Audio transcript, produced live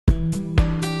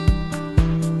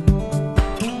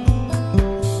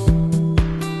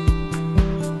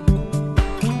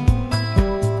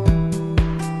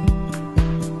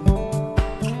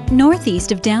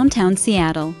Northeast of downtown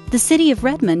Seattle, the city of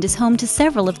Redmond is home to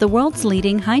several of the world's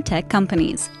leading high-tech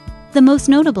companies. The most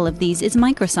notable of these is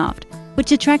Microsoft,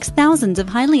 which attracts thousands of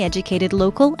highly educated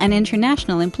local and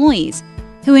international employees,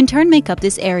 who in turn make up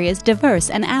this area's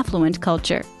diverse and affluent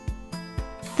culture.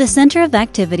 The center of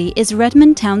activity is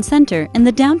Redmond Town Center in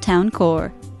the downtown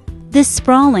core. This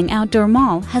sprawling outdoor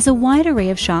mall has a wide array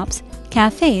of shops,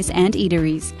 cafes, and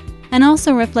eateries, and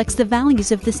also reflects the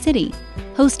values of the city,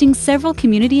 hosting several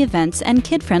community events and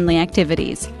kid-friendly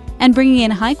activities, and bringing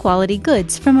in high-quality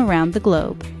goods from around the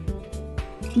globe.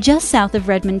 Just south of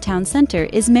Redmond Town Center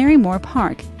is Mary Moore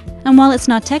Park, and while it's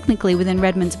not technically within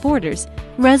Redmond's borders,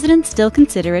 residents still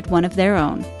consider it one of their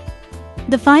own.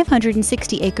 The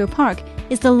 560-acre park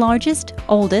is the largest,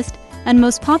 oldest, and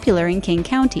most popular in King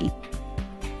County.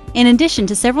 In addition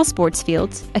to several sports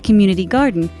fields, a community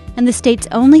garden, and the state's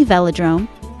only velodrome,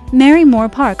 Mary Moore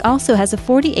Park also has a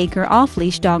 40-acre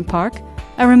off-leash dog park,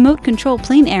 a remote-control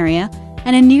plane area,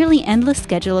 and a nearly endless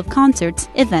schedule of concerts,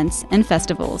 events, and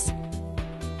festivals.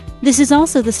 This is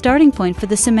also the starting point for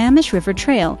the Sammamish River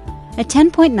Trail, a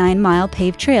 10.9-mile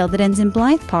paved trail that ends in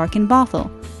Blythe Park in Bothell,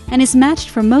 and is matched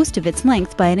for most of its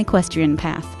length by an equestrian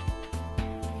path.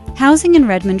 Housing in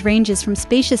Redmond ranges from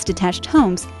spacious detached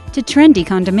homes to trendy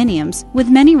condominiums, with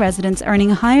many residents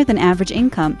earning a higher-than-average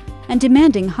income and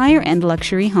demanding higher-end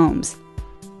luxury homes.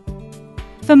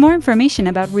 For more information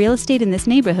about real estate in this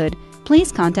neighborhood,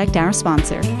 please contact our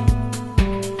sponsor.